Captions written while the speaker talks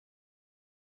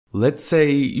Let's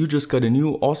say you just got a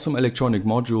new awesome electronic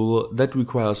module that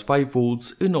requires 5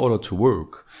 volts in order to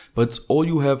work, but all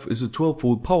you have is a 12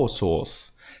 volt power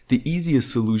source. The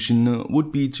easiest solution would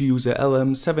be to use a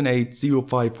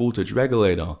LM7805 voltage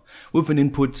regulator with an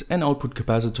input and output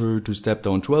capacitor to step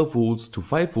down 12 volts to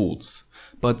 5 volts.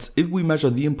 But if we measure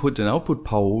the input and output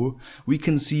power, we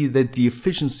can see that the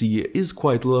efficiency is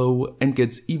quite low and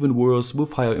gets even worse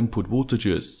with higher input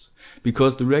voltages.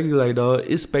 Because the regulator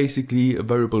is basically a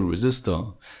variable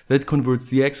resistor that converts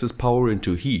the excess power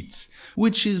into heat,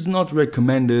 which is not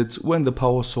recommended when the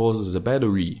power source is a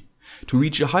battery. To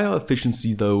reach a higher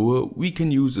efficiency though, we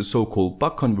can use a so-called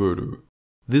buck converter.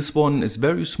 This one is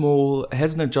very small,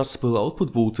 has an adjustable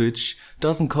output voltage,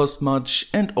 doesn't cost much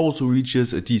and also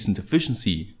reaches a decent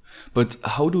efficiency. But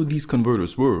how do these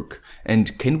converters work?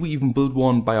 And can we even build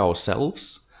one by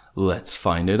ourselves? Let's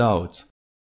find it out.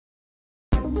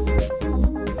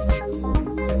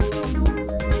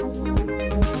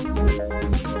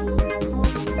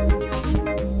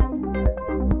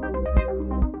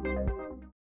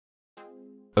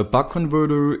 A buck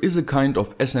converter is a kind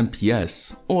of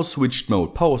SMPS or switched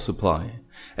mode power supply.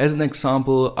 As an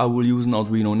example, I will use an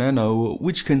Arduino Nano,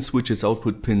 which can switch its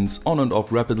output pins on and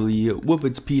off rapidly with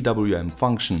its PWM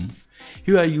function.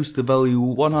 Here I use the value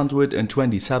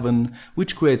 127,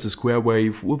 which creates a square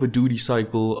wave with a duty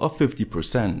cycle of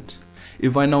 50%.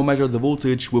 If I now measure the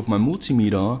voltage with my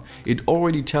multimeter, it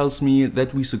already tells me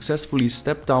that we successfully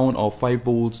stepped down our 5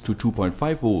 volts to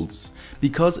 2.5 volts,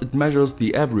 because it measures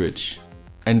the average.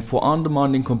 And for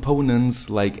undemanding components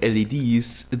like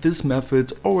LEDs, this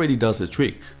method already does a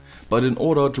trick. But in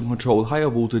order to control higher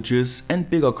voltages and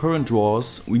bigger current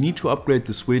draws, we need to upgrade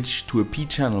the switch to a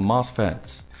P-channel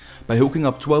MOSFET. By hooking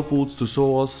up 12 volts to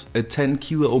source, a 10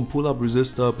 kilo-ohm pull-up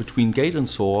resistor between gate and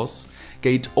source,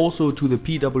 gate also to the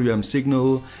PWM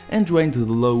signal and drain to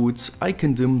the loads, I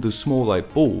can dim the small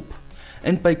light bulb.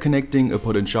 And by connecting a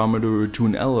potentiometer to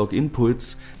an analog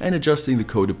input and adjusting the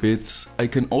code a bit, I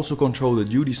can also control the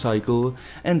duty cycle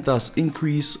and thus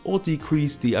increase or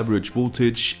decrease the average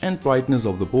voltage and brightness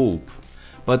of the bulb.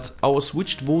 But our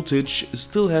switched voltage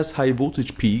still has high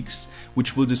voltage peaks,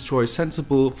 which will destroy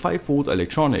sensible 5 volt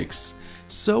electronics,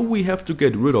 so we have to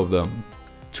get rid of them.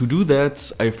 To do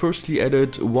that, I firstly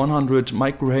added a 100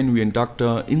 microhenry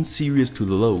inductor in series to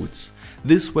the load.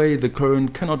 This way the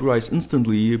current cannot rise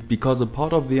instantly because a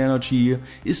part of the energy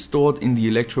is stored in the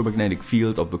electromagnetic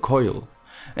field of the coil.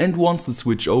 And once the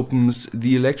switch opens,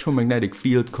 the electromagnetic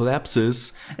field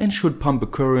collapses and should pump a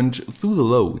current through the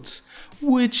load,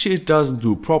 which it doesn't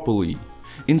do properly.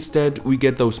 Instead, we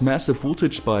get those massive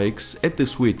voltage spikes at the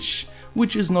switch,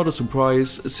 which is not a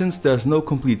surprise since there's no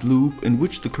complete loop in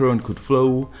which the current could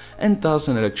flow and thus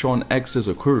an electron excess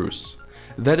occurs.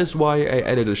 That is why I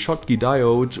added a Schottky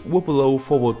diode with a low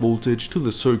forward voltage to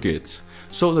the circuit,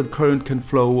 so that current can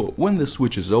flow when the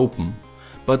switch is open.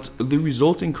 But the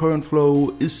resulting current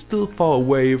flow is still far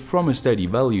away from a steady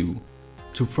value.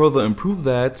 To further improve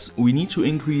that, we need to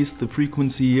increase the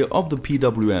frequency of the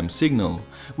PWM signal,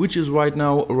 which is right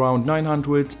now around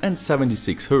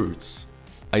 976 Hz.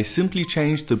 I simply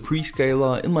changed the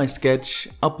prescaler in my sketch,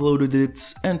 uploaded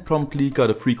it and promptly got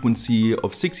a frequency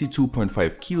of 62.5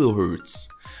 kHz.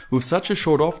 With such a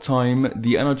short off time,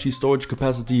 the energy storage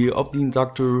capacity of the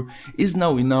inductor is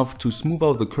now enough to smooth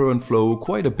out the current flow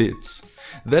quite a bit.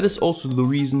 That is also the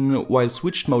reason why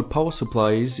switched mode power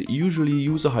supplies usually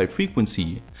use a high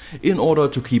frequency, in order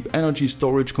to keep energy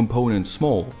storage components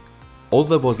small. All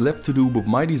that was left to do with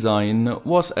my design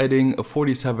was adding a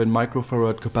 47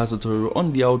 microfarad capacitor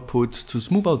on the output to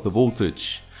smooth out the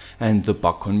voltage, and the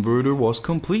buck converter was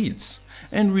complete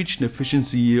and reached an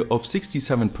efficiency of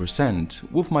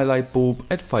 67% with my light bulb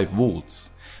at 5 volts,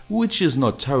 which is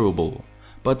not terrible.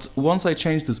 But once I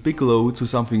changed this big load to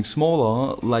something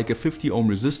smaller, like a 50 ohm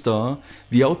resistor,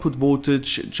 the output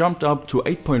voltage jumped up to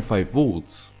 8.5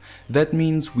 volts. That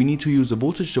means we need to use a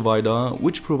voltage divider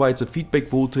which provides a feedback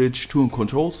voltage to a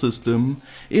control system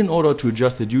in order to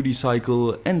adjust the duty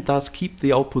cycle and thus keep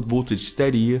the output voltage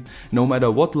steady no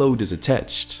matter what load is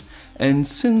attached. And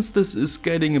since this is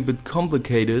getting a bit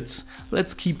complicated,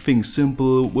 let's keep things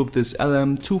simple with this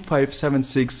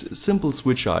LM2576 simple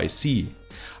switcher IC.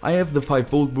 I have the 5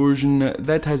 volt version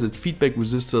that has its feedback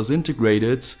resistors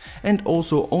integrated and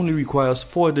also only requires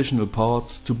 4 additional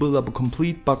parts to build up a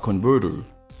complete buck converter.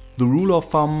 The rule of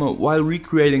thumb while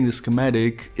recreating the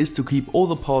schematic is to keep all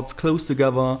the parts close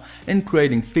together and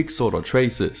creating thick solder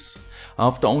traces.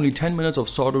 After only 10 minutes of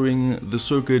soldering, the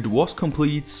circuit was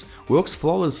complete, works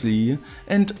flawlessly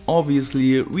and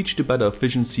obviously reached a better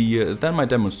efficiency than my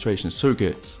demonstration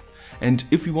circuit. And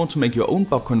if you want to make your own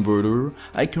buck converter,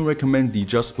 I can recommend the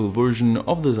adjustable version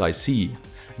of this IC.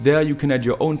 There you can add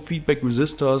your own feedback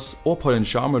resistors or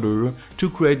potentiometer to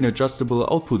create an adjustable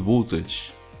output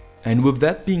voltage. And with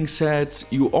that being said,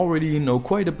 you already know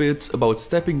quite a bit about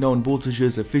stepping down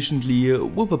voltages efficiently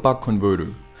with a buck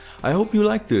converter. I hope you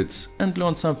liked it and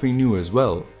learned something new as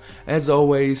well. As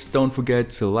always, don't forget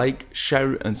to like,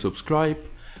 share and subscribe.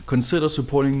 Consider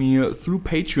supporting me through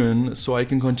Patreon so I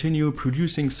can continue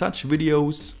producing such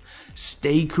videos.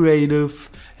 Stay creative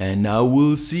and I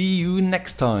will see you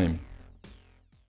next time.